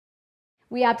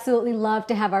We absolutely love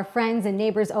to have our friends and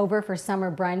neighbors over for summer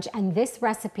brunch, and this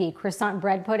recipe, croissant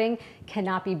bread pudding,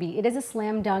 cannot be beat. It is a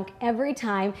slam dunk every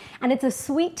time, and it's a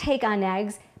sweet take on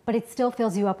eggs, but it still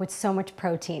fills you up with so much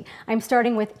protein. I'm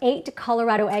starting with 8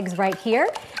 Colorado eggs right here,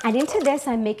 and into this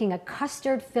I'm making a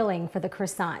custard filling for the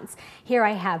croissants. Here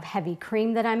I have heavy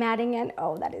cream that I'm adding in.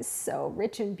 Oh, that is so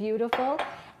rich and beautiful.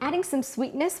 Adding some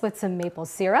sweetness with some maple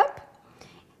syrup.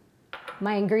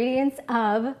 My ingredients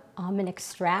of almond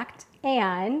extract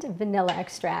and vanilla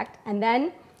extract, and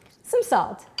then some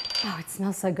salt. Oh, it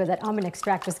smells so good. That almond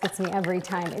extract just gets me every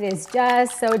time. It is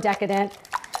just so decadent.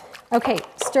 Okay,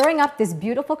 stirring up this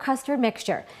beautiful custard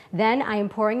mixture. Then I am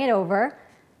pouring it over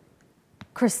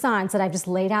croissants that I've just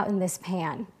laid out in this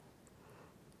pan.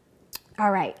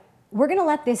 All right, we're gonna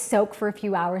let this soak for a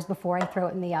few hours before I throw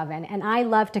it in the oven. And I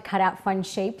love to cut out fun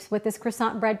shapes with this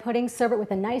croissant bread pudding. Serve it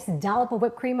with a nice dollop of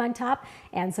whipped cream on top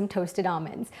and some toasted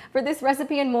almonds. For this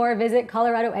recipe and more, visit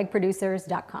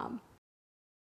coloradoeggproducers.com.